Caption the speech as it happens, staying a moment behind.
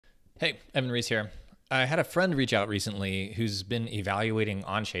Hey, Evan Reese here. I had a friend reach out recently who's been evaluating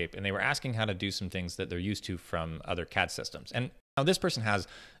Onshape, and they were asking how to do some things that they're used to from other CAD systems. And now this person has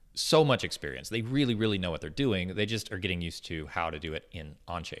so much experience. They really, really know what they're doing. They just are getting used to how to do it in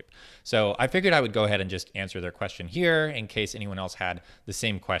Onshape. So I figured I would go ahead and just answer their question here in case anyone else had the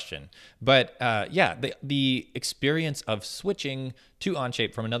same question. But yeah, the experience of switching to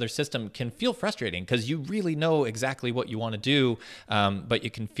Onshape from another system can feel frustrating because you really know exactly what you want to do, but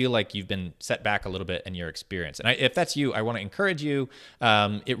you can feel like you've been set back a little bit in your experience. And if that's you, I want to encourage you.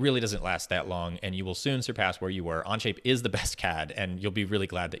 It really doesn't last that long, and you will soon surpass where you were. Onshape is the best CAD, and you'll be really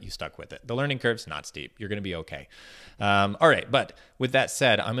glad that you stuck with it. The learning curve's not steep. You're going to be okay. All right, but with that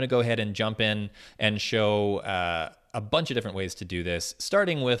said, I'm going to go ahead and jump in and show a bunch of different ways to do this,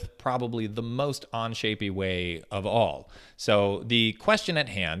 starting with probably the most Onshapey way of all. So the question at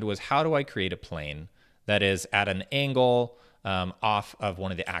hand was, how do I create a plane that is at an angle off of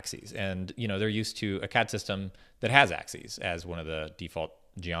one of the axes? And you know, they're used to a CAD system that has axes as one of the default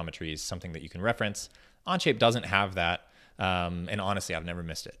geometries, something that you can reference. Onshape doesn't have that, and honestly, I've never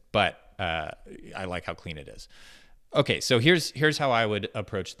missed it, but I like how clean it is. Okay, so here's how I would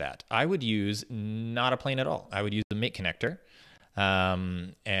approach that. I would use not a plane at all. I would use the make connector.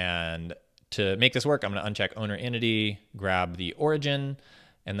 And to make this work, I'm going to uncheck owner entity, grab the origin,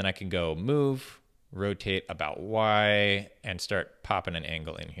 and then I can go move, rotate about Y, and start popping an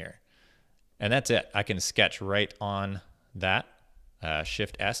angle in here. And that's it. I can sketch right on that.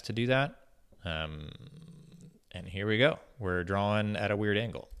 Shift S to do that. And here we go. We're drawing at a weird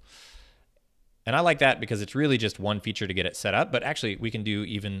angle. And I like that because it's really just one feature to get it set up, but actually we can do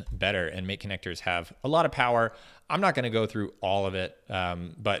even better, and make connectors have a lot of power. I'm not going to go through all of it,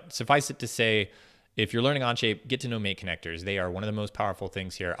 but suffice it to say, if you're learning Onshape, get to know make connectors. They are one of the most powerful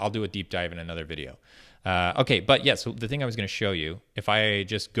things here. I'll do a deep dive in another video. Okay, but yeah, so the thing I was going to show you, if I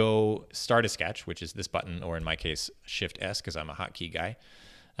just go start a sketch, which is this button, or in my case, Shift S, because I'm a hotkey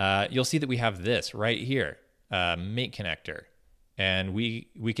guy, you'll see that we have this right here, make connector. And we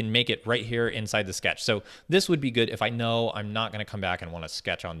can make it right here inside the sketch. So this would be good if I know I'm not going to come back and want to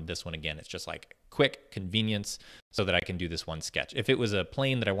sketch on this one again. It's just like quick convenience so that I can do this one sketch. If it was a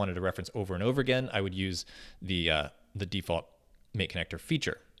plane that I wanted to reference over and over again, I would use the default make connector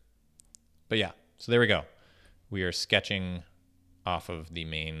feature. But yeah, so there we go. We are sketching off of the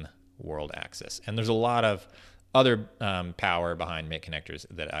main world axis. And there's a lot of other power behind make connectors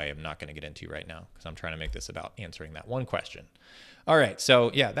that I am not going to get into right now because I'm trying to make this about answering that one question. All right,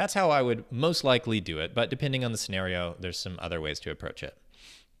 so yeah, that's how I would most likely do it, but depending on the scenario, there's some other ways to approach it.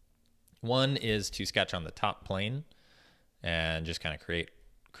 One is to sketch on the top plane and just kind of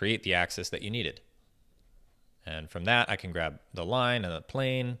create the axis that you needed. And from that, I can grab the line and the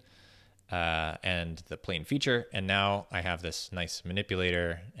plane and the plane feature. And now I have this nice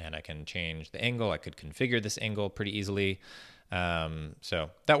manipulator, and I can change the angle. I could configure this angle pretty easily. So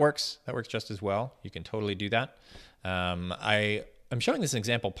that works. That works just as well. You can totally do that. I'm showing this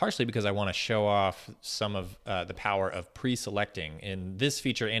example partially because I want to show off some of the power of pre-selecting in this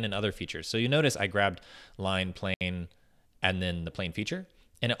feature and in other features. So you notice I grabbed line, plane, and then the plane feature,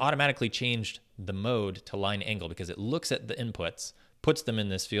 and it automatically changed the mode to line angle because it looks at the inputs, puts them in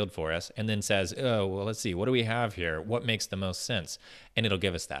this field for us, and then says, oh, well, let's see, what do we have here? What makes the most sense? And it'll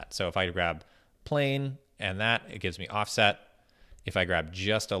give us that. So if I grab plane and that, it gives me offset. If I grab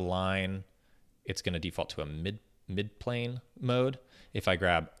just a line, it's going to default to a mid-plane mode. If I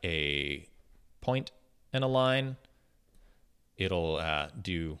grab a point and a line, it'll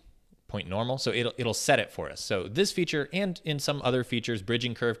do point normal. So it'll set it for us. So this feature, and in some other features,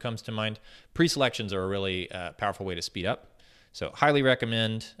 bridging curve comes to mind. Pre-selections are a really powerful way to speed up. So highly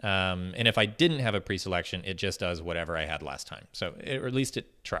recommend. And if I didn't have a pre-selection, it just does whatever I had last time. So or at least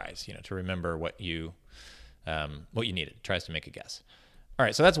it tries, to remember what you needed. It tries to make a guess. All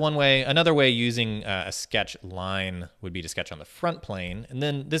right, so that's one way. Another way using a sketch line would be to sketch on the front plane. And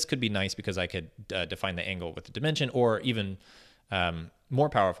then this could be nice because I could define the angle with the dimension, or even more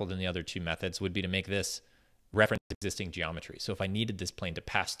powerful than the other two methods would be to make this reference existing geometry. So if I needed this plane to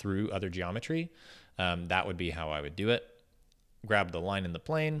pass through other geometry, that would be how I would do it. Grab the line in the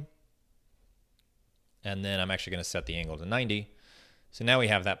plane, and then I'm actually going to set the angle to 90. So now we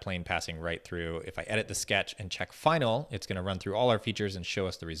have that plane passing right through. If I edit the sketch and check final, it's going to run through all our features and show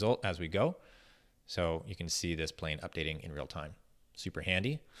us the result as we go. So you can see this plane updating in real time. Super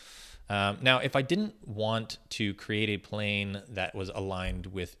handy. Now, if I didn't want to create a plane that was aligned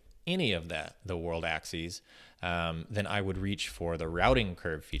with any of the world axes, then I would reach for the routing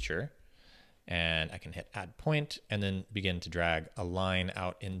curve feature. And I can hit add point and then begin to drag a line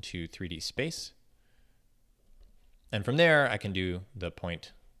out into 3D space. And from there, I can do the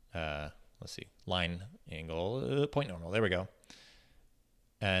point let's see, line angle, point normal. There we go.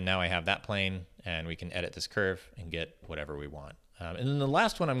 And now I have that plane, and we can edit this curve and get whatever we want. And then the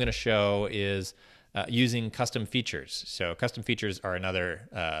last one I'm going to show is using custom features. So custom features are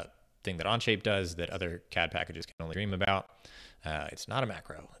another thing that Onshape does that other CAD packages can only dream about. It's not a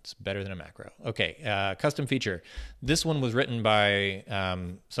macro. It's better than a macro. Okay, custom feature. This one was written by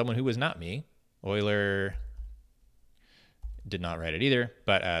someone who was not me. Euler did not write it either,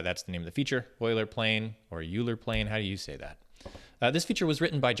 but that's the name of the feature. Euler plane or Euler plane. How do you say that? This feature was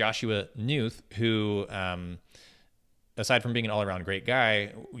written by Joshua Newth, who, aside from being an all-around great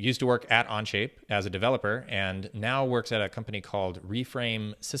guy, used to work at Onshape as a developer and now works at a company called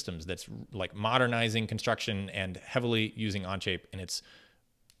Reframe Systems that's like modernizing construction and heavily using Onshape, and it's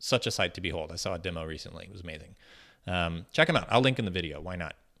such a sight to behold. I saw a demo recently. It was amazing. Check him out. I'll link in the video. Why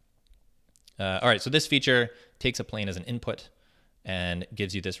not? All right, so this feature takes a plane as an input and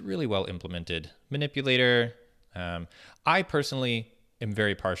gives you this really well-implemented manipulator. I personally am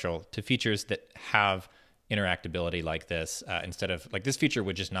very partial to features that have interactability like this, instead of like this feature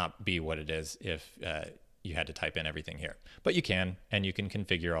would just not be what it is if you had to type in everything here, but you can, and you can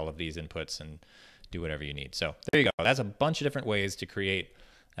configure all of these inputs and do whatever you need. So there you go. That's a bunch of different ways to create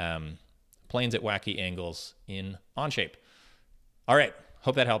planes at wacky angles in Onshape. All right.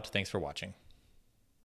 Hope that helped. Thanks for watching.